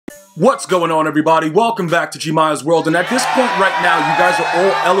What's going on, everybody? Welcome back to GmiasWorld, and at this point right now, you guys are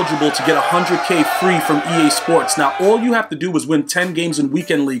all eligible to get 100K free from EA Sports. Now, all you have to do is win 10 games in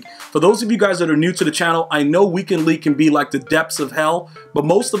Weekend League. For those of you guys that are new to the channel, I know Weekend League can be like the depths of hell, but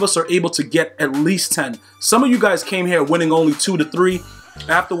most of us are able to get at least 10. Some of you guys came here winning only 2 to 3.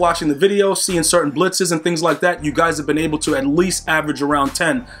 After watching the video, seeing certain blitzes and things like that, you guys have been able to at least average around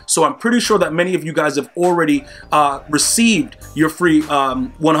 10. So I'm pretty sure that many of you guys have already received your free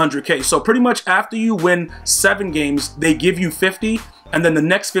 100K. So pretty much after you win 7 games, they give you 50. And then the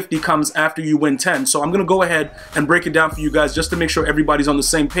next 50 comes after you win 10. So I'm going to go ahead and break it down for you guys just to make sure everybody's on the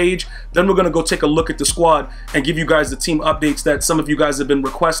same page. Then we're going to go take a look at the squad and give you guys the team updates that some of you guys have been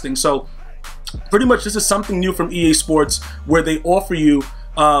requesting. So pretty much this is something new from EA Sports where they offer you,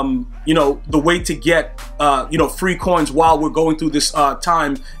 the way to get, free coins while we're going through this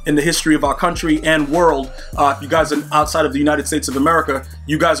time in the history of our country and world. If you guys are outside of the United States of America,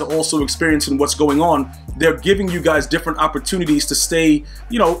 you guys are also experiencing what's going on. They're giving you guys different opportunities to stay,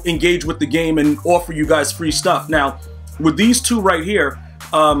 engaged with the game and offer you guys free stuff. Now, with these two right here,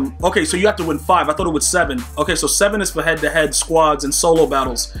 okay, so you have to win 5. I thought it was 7. Okay, so 7 is for head-to-head squads and solo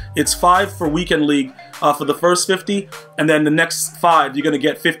battles. It's 5 for Weekend League for the first 50, and then the next 5 you're going to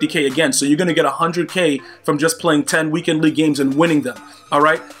get 50K again. So you're going to get 100K from just playing 10 Weekend League games and winning them. All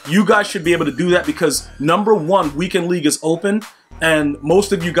right, you guys should be able to do that because number 1, Weekend League is open. And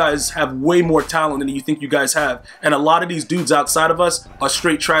most of you guys have way more talent than you think you guys have. And a lot of these dudes outside of us are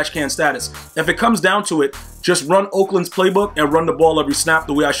straight trash can status. If it comes down to it, just run Oakland's playbook and run the ball every snap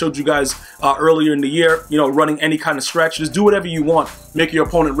the way I showed you guys earlier in the year, running any kind of stretch. Just do whatever you want. Make your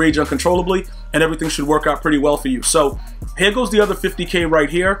opponent rage uncontrollably, and everything should work out pretty well for you. So here goes the other 50K right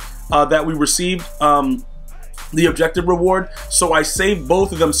here that we received. The objective reward. So I saved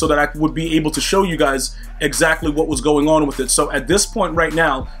both of them so that I would be able to show you guys exactly what was going on with it. So at this point right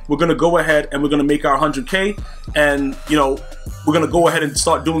now, we're going to go ahead and we're going to make our 100K, and we're going to go ahead and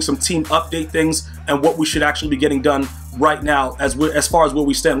start doing some team update things and what we should actually be getting done right now as far as where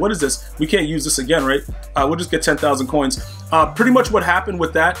we stand. What is this? We can't use this again, right? We'll just get 10,000 coins. Pretty much what happened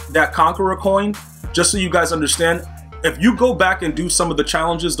with that Conqueror coin, just so you guys understand, if you go back and do some of the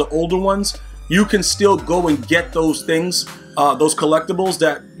challenges, the older ones, you can still go and get those things, those collectibles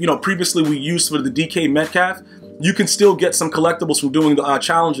that, previously we used for the DK Metcalf. You can still get some collectibles from doing the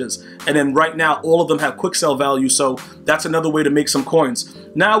challenges. And then right now, all of them have quick sell value. So that's another way to make some coins.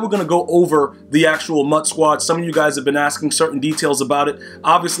 Now we're going to go over the actual MUT squad. Some of you guys have been asking certain details about it.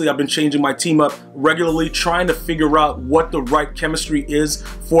 Obviously, I've been changing my team up regularly, trying to figure out what the right chemistry is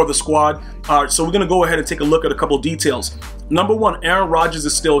for the squad. So we're going to go ahead and take a look at a couple details. Number 1, Aaron Rodgers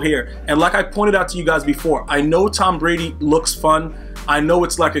is still here. And like I pointed out to you guys before, I know Tom Brady looks fun. I know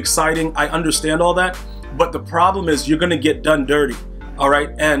it's like exciting. I understand all that. But the problem is you're going to get done dirty. All right.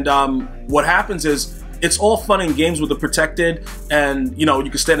 And what happens is it's all fun and games with the protected, and you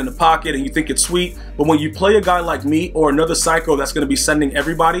can stand in the pocket and you think it's sweet. But when you play a guy like me or another psycho that's going to be sending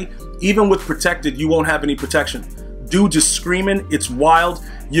everybody, even with protected, you won't have any protection. Dude just screaming. It's wild.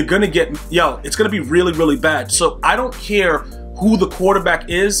 You're going to get, it's going to be really, really bad. So I don't care who the quarterback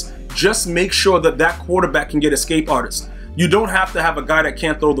is. Just make sure that that quarterback can get escape artists. You don't have to have a guy that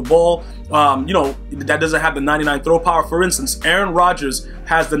can't throw the ball, that doesn't have the 99 throw power. For instance, Aaron Rodgers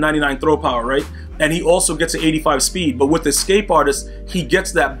has the 99 throw power, right? And he also gets an 85 speed. But with escape artists, he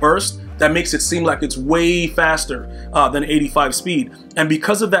gets that burst that makes it seem like it's way faster than 85 speed. And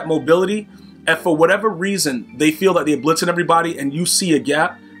because of that mobility, and for whatever reason, they feel that they're blitzing everybody and you see a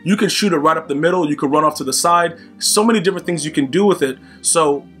gap, you can shoot it right up the middle. You can run off to the side. So many different things you can do with it.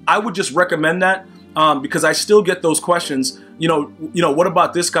 So I would just recommend that. Because I still get those questions, what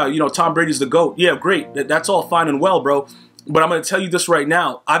about this guy? Tom Brady's the GOAT. Yeah, great. That's all fine and well, bro. But I'm going to tell you this right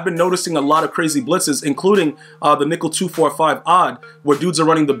now. I've been noticing a lot of crazy blitzes, including the nickel 2-4-5 odd, where dudes are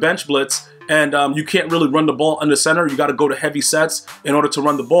running the bench blitz, and you can't really run the ball under center. You got to go to heavy sets in order to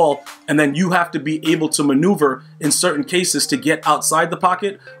run the ball, and then you have to be able to maneuver in certain cases to get outside the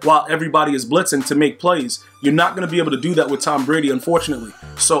pocket while everybody is blitzing to make plays. You're not going to be able to do that with Tom Brady, unfortunately.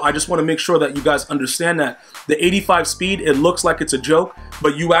 So I just want to make sure that you guys understand that. The 85 speed, it looks like it's a joke,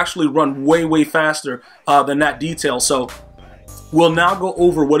 but you actually run way, way faster than that detail. So we'll now go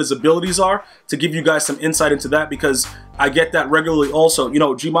over what his abilities are to give you guys some insight into that, because I get that regularly also.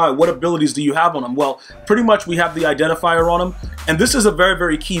 Gmia, what abilities do you have on him? Well, pretty much we have the identifier on him, and this is a very,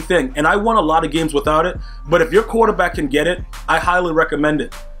 very key thing. And I won a lot of games without it, but if your quarterback can get it, I highly recommend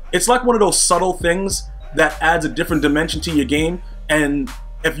it. It's like one of those subtle things that adds a different dimension to your game, and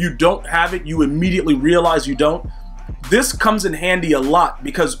if you don't have it, you immediately realize you don't. this comes in handy a lot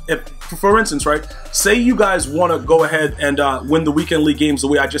because if, for instance, right, say you guys want to go ahead and win the weekend league games the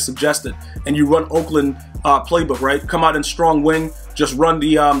way I just suggested, and you run Oakland playbook, right? Come out in strong wing, just run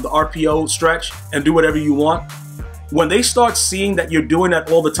the RPO stretch and do whatever you want. When they start seeing that you're doing that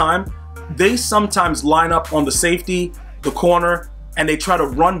all the time, they sometimes line up on the safety, the corner, and they try to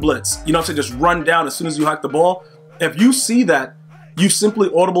run blitz. You know what I'm saying? Just run down as soon as you hike the ball. If you see that, you simply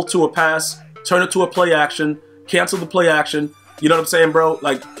audible to a pass, turn it to a play action, cancel the play action. You know what I'm saying, bro?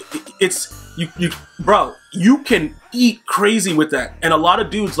 Like, bro, you can eat crazy with that. And a lot of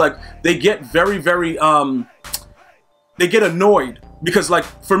dudes, like, they get very, they get annoyed because, like,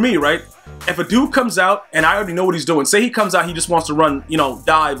 for me, right? If a dude comes out and I already know what he's doing, say he comes out, he just wants to run, you know,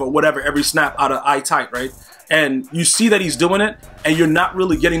 dive or whatever every snap out of eye tight, right? And you see that he's doing it and you're not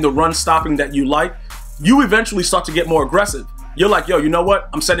really getting the run stopping that you like, you eventually start to get more aggressive. You're like, yo, you know what?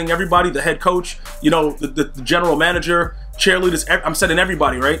 I'm setting everybody, the head coach, you know, the general manager, cheerleaders, I'm setting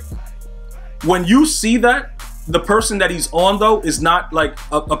everybody, right? When you see that, the person that he's on, though, is not like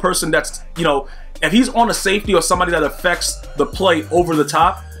a person that's, you know, if he's on a safety or somebody that affects the play over the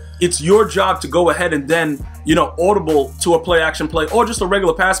top, it's your job to go ahead and then, you know, audible to a play action play or just a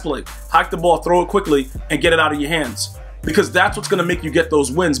regular pass play. Hike the ball, throw it quickly, and get it out of your hands. Because that's what's going to make you get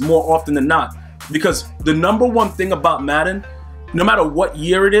those wins more often than not. Because the number one thing about Madden, no matter what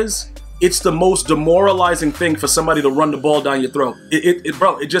year it is, it's the most demoralizing thing for somebody to run the ball down your throat.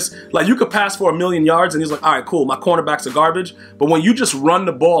 Bro, it just, like, you could pass for 1,000,000 yards and he's like, all right, cool, my cornerbacks are garbage. But when you just run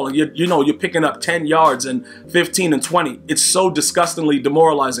the ball and you're picking up 10 yards and 15 and 20, it's so disgustingly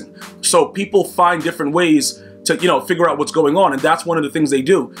demoralizing. So people find different ways to, you know, figure out what's going on. And that's one of the things they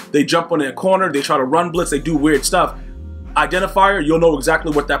do. They jump on their corner, they try to run blitz, they do weird stuff. Identifier, you'll know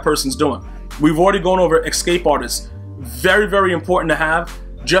exactly what that person's doing. We've already gone over escape artists. Very, very important to have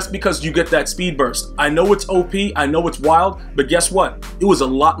just because you get that speed burst. I know it's OP, I know it's wild, but guess what? It was a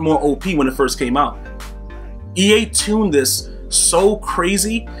lot more OP when it first came out. EA tuned this so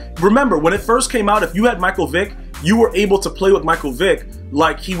crazy. Remember, when it first came out, if you had Michael Vick, you were able to play with Michael Vick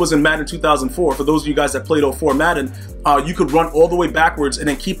like he was in Madden 2004. For those of you guys that played 04 Madden, you could run all the way backwards and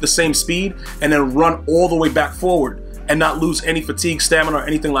then keep the same speed and then run all the way back forward and not lose any fatigue, stamina, or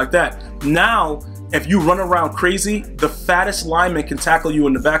anything like that. Now, if you run around crazy, the fattest lineman can tackle you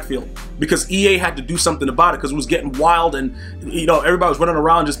in the backfield because EA had to do something about it because it was getting wild and, you know, everybody was running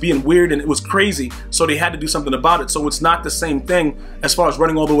around just being weird and it was crazy. So they had to do something about it. So it's not the same thing as far as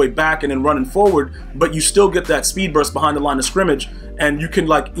running all the way back and then running forward, but you still get that speed burst behind the line of scrimmage and you can,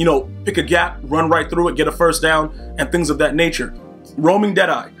 like, you know, pick a gap, run right through it, get a first down and things of that nature. Roaming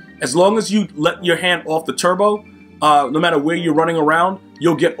Deadeye. As long as you let your hand off the turbo, no matter where you're running around,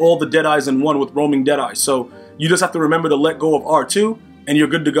 you'll get all the Deadeyes in one with Roaming Deadeye. So you just have to remember to let go of R2 and you're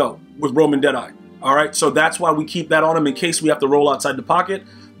good to go with Roaming Deadeye. All right, so that's why we keep that on him in case we have to roll outside the pocket.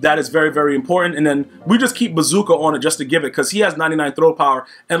 That is very, very important. And then we just keep Bazooka on it just to give it because he has 99 throw power.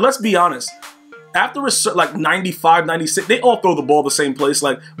 And let's be honest, after a like 95, 96, they all throw the ball the same place.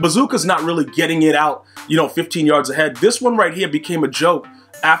 Like, Bazooka's not really getting it out, you know, 15 yards ahead. This one right here became a joke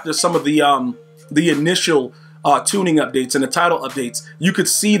after some of the initial tuning updates and the title updates. You could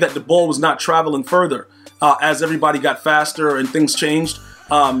see that the ball was not traveling further as everybody got faster and things changed.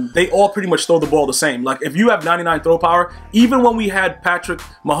 They all pretty much throw the ball the same. Like, if you have 99 throw power, even when we had Patrick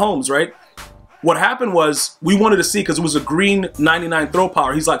Mahomes, right? What happened was we wanted to see, because it was a green 99 throw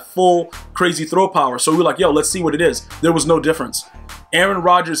power. He's like full crazy throw power. So we were like, yo, let's see what it is. There was no difference. Aaron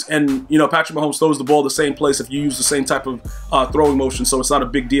Rodgers and, you know, Patrick Mahomes throws the ball the same place if you use the same type of throwing motion. So it's not a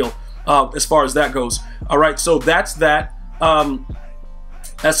big deal as far as that goes. All right, so that's that.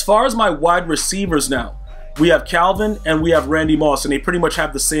 As far as my wide receivers now, we have Calvin and we have Randy Moss, and they pretty much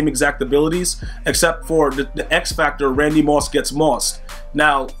have the same exact abilities, except for the X factor, Randy Moss gets mossed.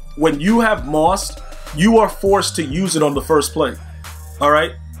 Now, when you have mossed, you are forced to use it on the first play. All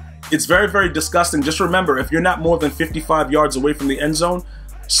right? It's very, very disgusting. Just remember, if you're not more than 55 yards away from the end zone,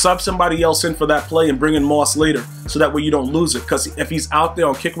 sub somebody else in for that play and bring in Moss later, so that way you don't lose it. Because if he's out there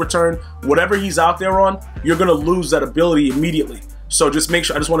on kick return, whatever he's out there on, you're going to lose that ability immediately. So just make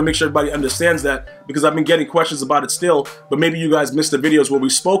sure, I just want to make sure everybody understands that, because I've been getting questions about it still, but maybe you guys missed the videos where we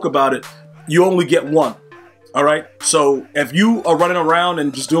spoke about it. You only get one. All right? So if you are running around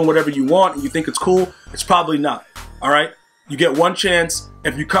and just doing whatever you want and you think it's cool, it's probably not. All right? You get one chance.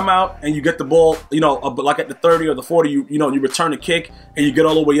 If you come out and you get the ball, you know, like at the 30 or the 40, you return a kick and you get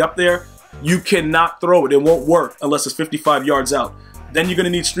all the way up there, you cannot throw it. It won't work unless it's 55 yards out. Then you're going to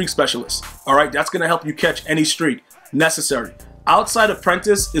need streak specialists. All right? That's going to help you catch any streak necessary. Outside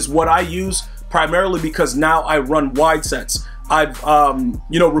apprentice is what I use primarily because now I run wide sets. I've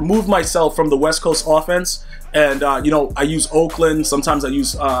you know, removed myself from the West Coast offense, and you know, I use Oakland. Sometimes I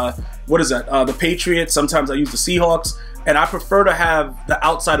use the Patriots. Sometimes I use the Seahawks, and I prefer to have the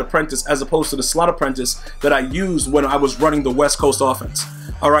outside apprentice as opposed to the slot apprentice that I used when I was running the West Coast offense.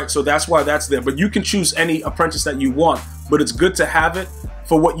 All right, so that's why that's there. But you can choose any apprentice that you want, but it's good to have it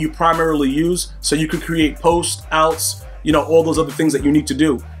for what you primarily use, so you can create post, outs, you know, all those other things that you need to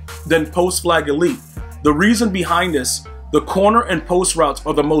do. Then post flag elite. The reason behind this, the corner and post routes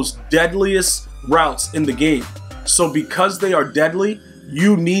are the most deadliest routes in the game. So because they are deadly,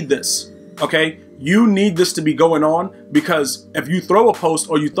 you need this, okay? You need this to be going on, because if you throw a post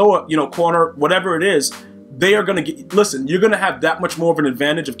or you throw a, you know, corner, whatever it is, they are gonna get, listen, you're gonna have that much more of an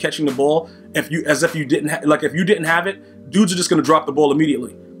advantage of catching the ball if you didn't have it, dudes are just gonna drop the ball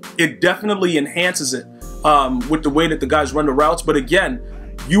immediately. It definitely enhances it with the way that the guys run the routes, but again,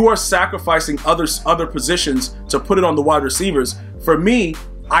 you are sacrificing other positions to put it on the wide receivers. For me,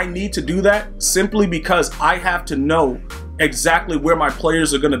 I need to do that simply because I have to know exactly where my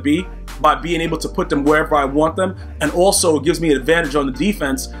players are going to be by being able to put them wherever I want them, and also it gives me an advantage on the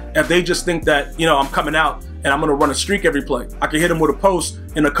defense if they just think that, you know, I'm coming out and I'm going to run a streak every play. I can hit them with a post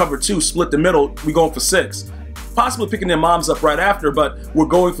in a cover 2, split the middle, we going for 6. Possibly picking their moms up right after, but we're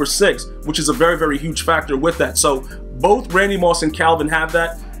going for 6, which is a very, very huge factor with that. So both Randy Moss and Calvin have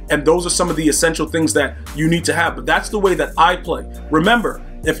that, and those are some of the essential things that you need to have. But that's the way that I play. Remember,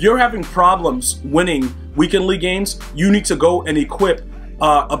 if you're having problems winning weekend league games, you need to go and equip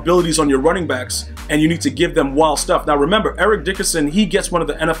abilities on your running backs, and you need to give them wild stuff. Now remember, Eric Dickerson, he gets one of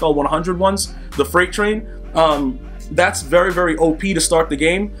the NFL 100 ones, the freight train. That's very, very OP to start the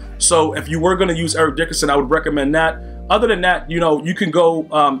game. So if you were going to use Eric Dickerson, I would recommend that. Other than that, you know, you can go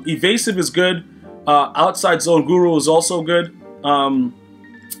evasive is good. Outside zone guru is also good. And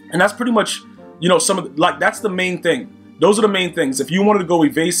that's pretty much, you know, some of the, like, that's the main thing. Those are the main things. If you wanted to go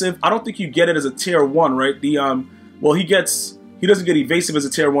evasive, I don't think you get it as a tier 1, right? The well, he doesn't get evasive as a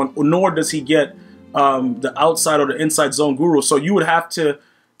tier 1, nor does he get the outside or the inside zone guru. So you would have to,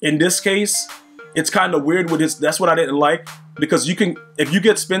 in this case, it's kind of weird with his, that's what I didn't like, because you can, if you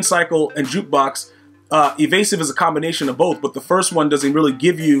get spin cycle and jukebox, evasive is a combination of both, but the first one doesn't really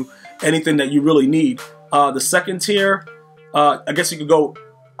give you anything that you really need. The second tier, I guess you could go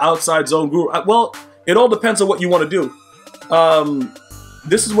outside zone guru. Well, it all depends on what you want to do.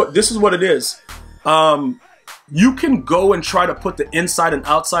 This is what it is. You can go and try to put the inside and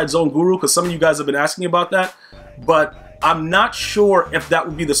outside zone guru, because some of you guys have been asking about that, but I'm not sure if that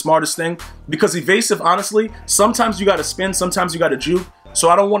would be the smartest thing, because evasive, honestly, sometimes you got to spin, sometimes you got to juke. So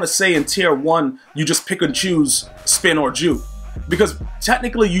I don't want to say in tier 1 you just pick and choose spin or juke, because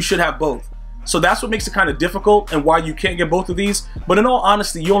technically you should have both. So that's what makes it kind of difficult and why you can't get both of these. But in all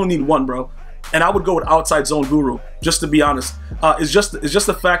honesty, you only need one, bro. And I would go with outside zone guru, just to be honest. It's just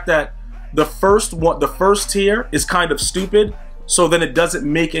the fact that the first tier is kind of stupid. So then it doesn't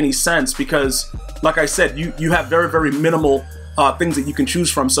make any sense, because, like I said, you have very, very minimal things that you can choose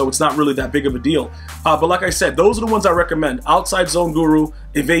from, so it's not really that big of a deal. But like I said, those are the ones I recommend. Outside zone guru,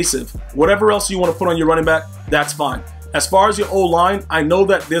 evasive. Whatever else you want to put on your running back, that's fine. As far as your O-line, I know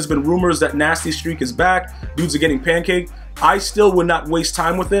that there's been rumors that Nasty Streak is back. Dudes are getting pancaked. I still would not waste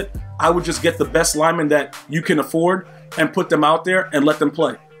time with it. I would just get the best linemen that you can afford and put them out there and let them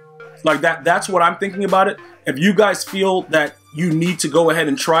play. Like that, that's what I'm thinking about it. If you guys feel that you need to go ahead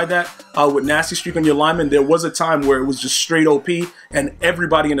and try that with Nasty Streak on your linemen, there was a time where it was just straight OP and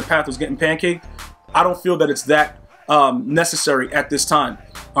everybody in the path was getting pancaked. I don't feel that it's that necessary at this time.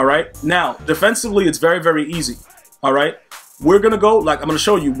 All right. Now, defensively, it's very, very easy. All right. We're going to go, like, I'm going to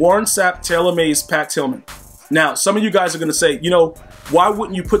show you Warren Sapp, Taylor Mays, Pat Tillman. Now, some of you guys are going to say, you know, why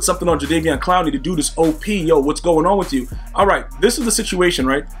wouldn't you put something on Jadeveon Clowney to do this OP? Yo, what's going on with you? All right, this is the situation,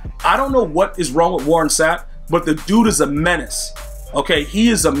 right? I don't know what is wrong with Warren Sapp, but the dude is a menace. Okay, he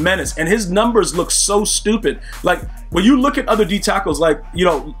is a menace, and his numbers look so stupid. Like, when you look at other D tackles, like, you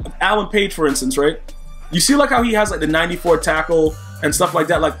know, Alan Page, for instance, right? You see like how he has like the 94 tackle and stuff like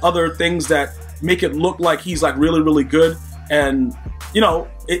that, like other things that make it look like he's like really, really good. And, you know,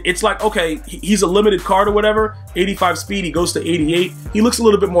 it's like, okay, he's a limited card or whatever, 85 speed, he goes to 88. He looks a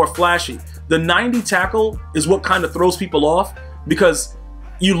little bit more flashy. The 90 tackle is what kind of throws people off, because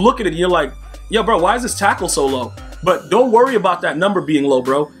you look at it and you're like, yo, bro, why is this tackle so low? But don't worry about that number being low,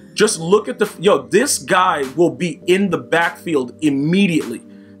 bro. Just look at the, yo, this guy will be in the backfield immediately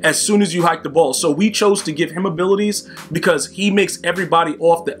as soon as you hike the ball. So we chose to give him abilities because he makes everybody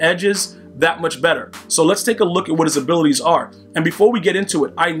off the edges that much better. So let's take a look at what his abilities are. And before we get into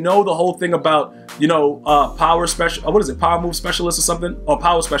it, I know the whole thing about, you know, power special, what is it, power move specialist or something, or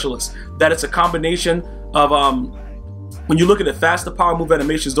power specialist, that it's a combination of when you look at it, faster power move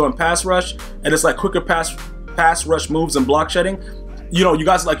animations during pass rush, and it's like quicker pass rush moves and block shedding. You know, you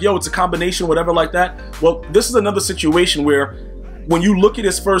guys are like, yo, it's a combination, whatever like that. Well, this is another situation where when you look at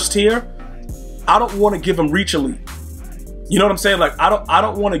his first tier, I don't want to give him reach elite. You know what I'm saying? Like, I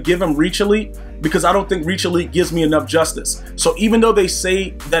don't want to give him reach elite because I don't think reach elite gives me enough justice. So even though they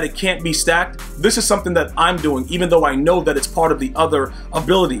say that it can't be stacked, this is something that I'm doing, even though I know that it's part of the other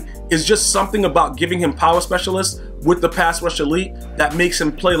ability. It's just something about giving him power specialist with the pass rush elite that makes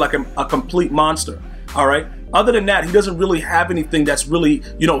him play like a complete monster. All right. Other than that, he doesn't really have anything that's really,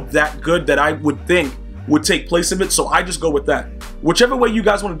 you know, that good that I would think would take place of it. So I just go with that. Whichever way you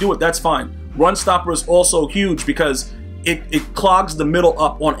guys want to do it, that's fine. Run stopper is also huge because it clogs the middle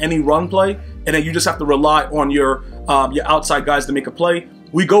up on any run play, and then you just have to rely on your outside guys to make a play.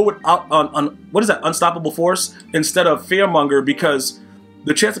 We go with what is that, unstoppable force instead of fearmonger because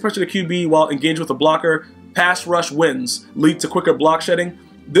the chance to pressure the QB while engaged with a blocker, pass rush wins, lead to quicker block shedding.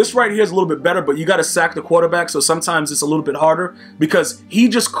 This right here is a little bit better, but you got to sack the quarterback, so sometimes it's a little bit harder because he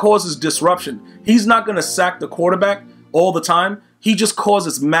just causes disruption. He's not going to sack the quarterback all the time. He just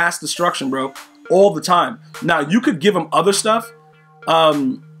causes mass destruction, bro. All the time. Now you could give him other stuff,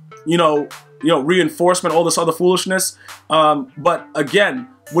 you know, reinforcement, all this other foolishness. But again,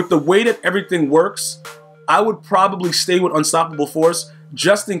 with the way that everything works, I would probably stay with unstoppable force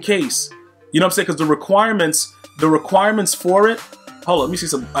just in case. You know what I'm saying? Because the requirements for it. Hold up, let me see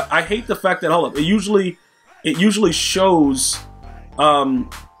some. I hate the fact that hold up. It usually shows.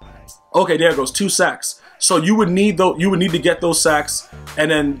 Okay, there it goes. 2 sacks. So you would need to get those sacks,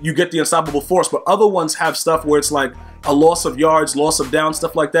 and then you get the unstoppable force. But other ones have stuff where it's like a loss of yards, loss of down,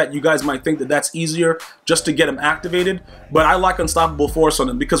 stuff like that. You guys might think that that's easier just to get him activated, but I like unstoppable force on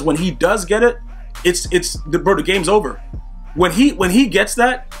him because when he does get it, bro, the game's over. When he gets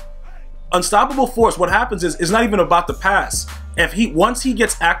that unstoppable force, what happens is it's not even about the pass. Once he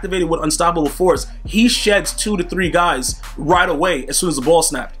gets activated with unstoppable force, he sheds 2 to 3 guys right away as soon as the ball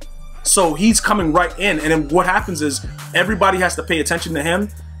snapped. So he's coming right in, and then what happens is everybody has to pay attention to him,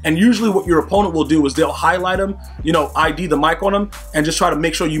 and usually what your opponent will do is they'll highlight him, you know, ID the mic on him, and just try to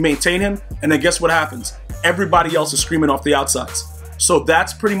make sure you maintain him, and then guess what happens? Everybody else is screaming off the outsides. So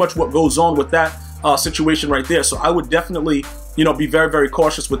that's pretty much what goes on with that situation right there. So I would definitely, you know, be very, very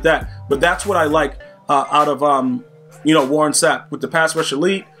cautious with that. But that's what I like out of, you know, Warren Sapp with the pass rush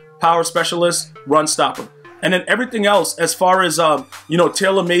elite, power specialist, run stopper. And then everything else, as far as, you know,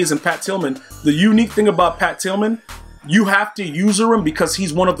 Taylor Mays and Pat Tillman, the unique thing about Pat Tillman, you have to user him because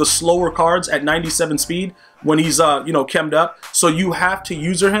he's one of the slower cards at 97 speed when he's, you know, chemmed up. So you have to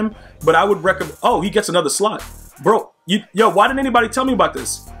user him, but I would recommend, oh, he gets another slot. Bro, yo, why didn't anybody tell me about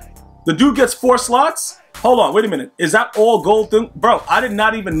this? The dude gets 4 slots? Hold on, wait a minute. Is that all gold thing? Bro, I did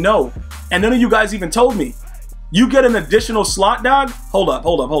not even know. And none of you guys even told me. You get an additional slot, dog? Hold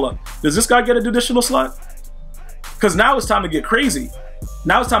up. Does this guy get an additional slot? Because now it's time to get crazy.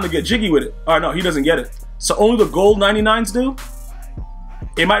 Now it's time to get jiggy with it. All right, no, he doesn't get it. So only the gold 99s do?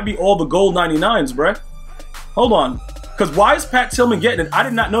 It might be all the gold 99s, bruh. Hold on. Because why is Pat Tillman getting it? I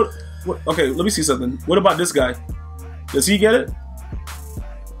did not know. Okay, let me see something. What about this guy? Does he get it?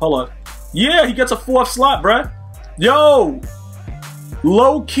 Hold on. Yeah, he gets a 4th slot, bruh. Yo!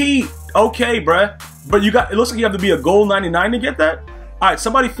 Low key. Okay, bruh. But it looks like you have to be a gold 99 to get that? Alright,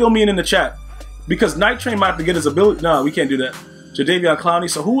 somebody fill me in the chat. Because Night Train might have to get his ability. No, we can't do that. Jadeveon Clowney.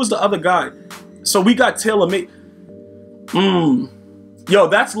 So who was the other guy? So we got Taylor May. Yo,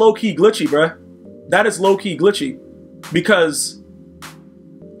 that's low-key glitchy, bruh. That is low-key glitchy. Because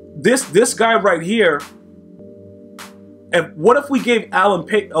this guy right here, what if we gave Alan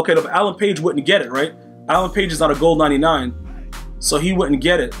Page? Okay, no, but Alan Page wouldn't get it, right? Alan Page is not a gold 99. So he wouldn't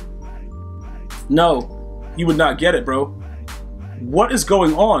get it. No, he would not get it, bro. What is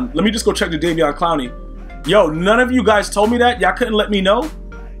going on? Let me just go check the Jadeveon Clowney. Yo, none of you guys told me that. Y'all couldn't let me know.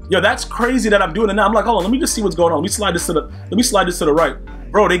 Yo, that's crazy that I'm doing it now. I'm like, hold on, let me just see what's going on. Let me slide this to the right.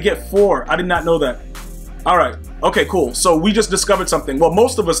 Bro, they get 4. I did not know that. All right. Okay, cool. So we just discovered something. Well,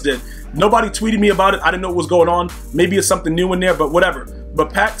 most of us did. Nobody tweeted me about it. I didn't know what was going on. Maybe it's something new in there, but whatever.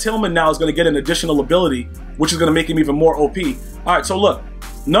 But Pat Tillman now is going to get an additional ability, which is going to make him even more OP. All right, so look.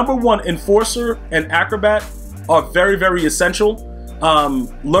 Number 1, Enforcer and Acrobat are very, very essential.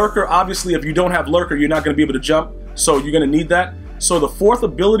 Lurker, obviously, if you don't have Lurker, you're not going to be able to jump, so you're going to need that. So the 4th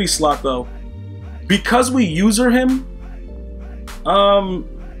ability slot, though, because we user him,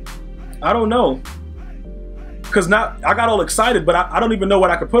 I don't know. Because now I got all excited, but I don't even know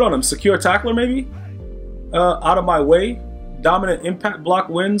what I could put on him. Secure Tackler, maybe? Out of my way. Dominant Impact Block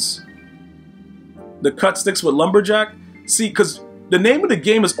wins. The Cut Sticks with Lumberjack. See, because the name of the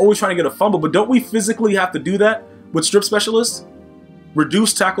game is always trying to get a fumble, but don't we physically have to do that with strip specialists,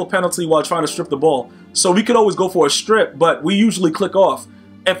 reduce tackle penalty while trying to strip the ball. So we could always go for a strip, but we usually click off.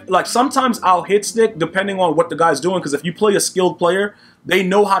 If, like, sometimes I'll hit stick depending on what the guy's doing, because if you play a skilled player, they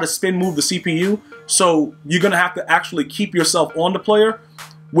know how to spin move the CPU, so you're going to have to actually keep yourself on the player.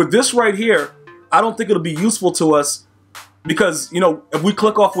 With this right here, I don't think it'll be useful to us because, you know, if we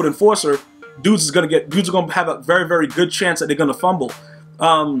click off with Enforcer, dudes are going to have a very, very good chance that they're going to fumble.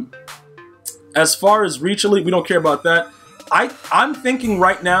 As far as reach elite, we don't care about that. I'm thinking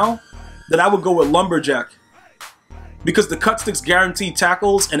right now that I would go with Lumberjack because the cut sticks guarantee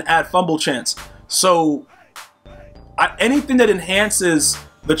tackles and add fumble chance. So anything that enhances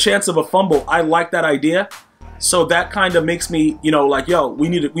the chance of a fumble, I like that idea. So that kind of makes me, you know, like, yo, we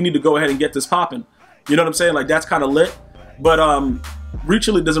need to go ahead and get this popping. You know what I'm saying? Like, that's kind of lit. But reach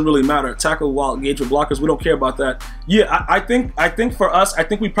elite doesn't really matter. Tackle while engaged with blockers, we don't care about that. Yeah, I think for us, I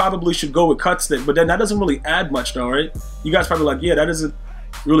think we probably should go with cut stick, but then that doesn't really add much though, right? You guys probably like, yeah, that doesn't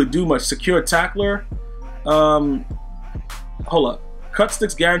really do much. Secure tackler. Hold up. Cut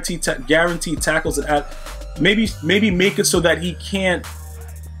sticks guarantee tackles and add. Maybe make it so that he can't.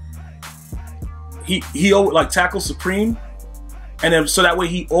 He like tackle supreme, and then so that way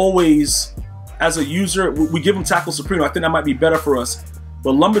he always, as a user, we give him tackle supreme. I think that might be better for us.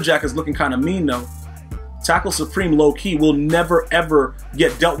 But Lumberjack is looking kind of mean though. Tackle supreme low key will never ever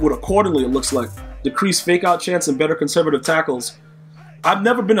get dealt with accordingly. It looks like decreased fake out chance and better conservative tackles. I've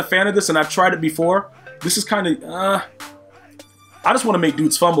never been a fan of this, and I've tried it before. This is kind of I just want to make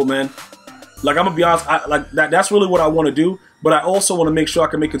dudes fumble, man. Like, I'm gonna be honest, that's really what I want to do. But I also want to make sure I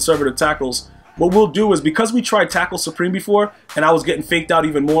can make conservative tackles. What we'll do is, because we tried tackle supreme before, and I was getting faked out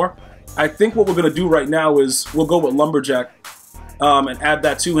even more, I think what we're gonna do right now is we'll go with Lumberjack and add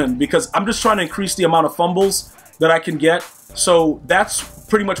that to him, because I'm just trying to increase the amount of fumbles that I can get. So that's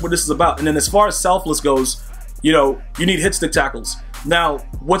pretty much what this is about. And then as far as selfless goes, you know, you need hit stick tackles. Now,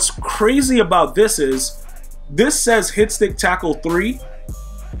 what's crazy about this is, this says hit stick tackle 3,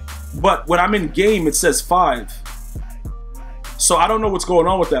 but when I'm in game, it says 5. So I don't know what's going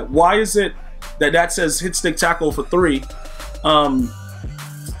on with that. Why is it that that says hit stick tackle for 3,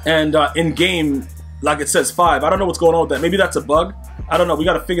 and in game, like, it says 5? I don't know what's going on with that. Maybe that's a bug. I don't know. We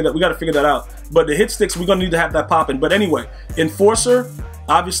gotta figure that out. But the hit sticks, we're gonna need to have that popping. But anyway, Enforcer.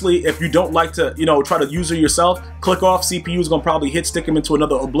 Obviously, if you don't like to, you know, try to user yourself, click off. CPU is gonna probably hit stick him into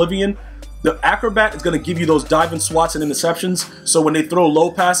another Oblivion. The Acrobat is going to give you those diving swats and interceptions, so when they throw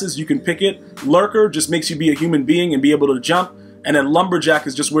low passes, you can pick it. Lurker just makes you be a human being and be able to jump, and then Lumberjack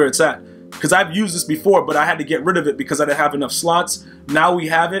is just where it's at. Because I've used this before, but I had to get rid of it because I didn't have enough slots. Now we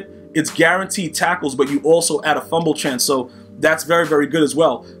have it. It's guaranteed tackles, but you also add a fumble chance, so that's very, very good as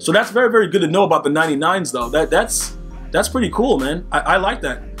well. So that's very, very good to know about the 99s, though. That's pretty cool, man. I like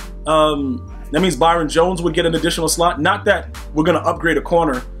that. That means Byron Jones would get an additional slot. Not that we're going to upgrade a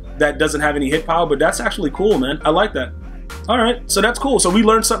corner that doesn't have any hit power, but that's actually cool, man. I like that. All right, so that's cool. So we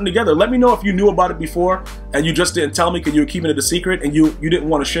learned something together. Let me know if you knew about it before and you just didn't tell me because you were keeping it a secret and you didn't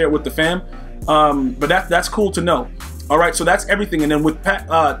want to share it with the fam. But that's cool to know. All right, so that's everything. And then with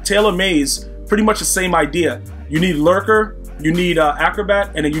Taylor Mays, pretty much the same idea. You need Lurker, you need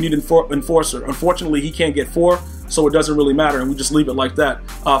Acrobat, and then you need Enforcer. Unfortunately, he can't get 4, so it doesn't really matter, and we just leave it like that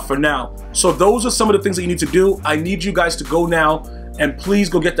for now. So those are some of the things that you need to do. I need you guys to go now and please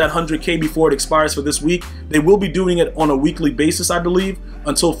go get that 100K before it expires for this week. They will be doing it on a weekly basis, I believe,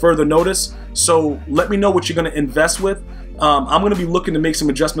 until further notice. So let me know what you're going to invest with. I'm going to be looking to make some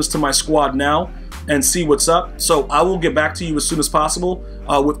adjustments to my squad now and see what's up. So I will get back to you as soon as possible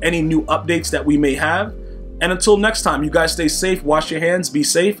with any new updates that we may have. And until next time, you guys stay safe, wash your hands, be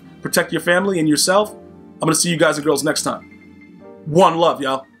safe, protect your family and yourself. I'm going to see you guys and girls next time. One love,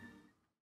 y'all.